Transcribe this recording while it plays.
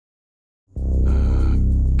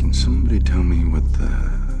Somebody tell me what the...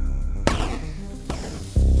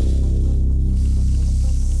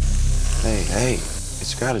 Hey,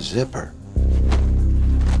 it's got a zipper.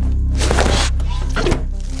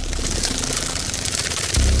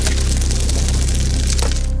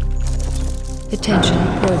 Attention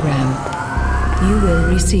program. You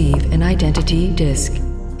will receive an identity disc.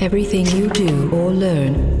 Everything you do or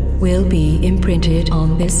learn will be imprinted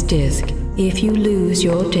on this disc. If you lose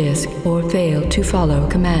your disc or fail to follow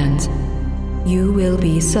commands, you will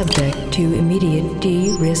be subject to immediate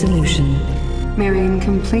de-resolution. Mirroring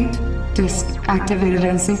complete. Disc activated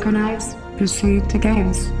and synchronized. Proceed to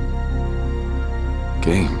games.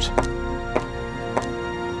 Games?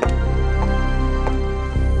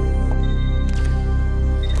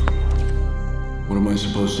 What am I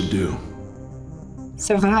supposed to do?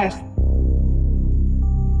 Survive.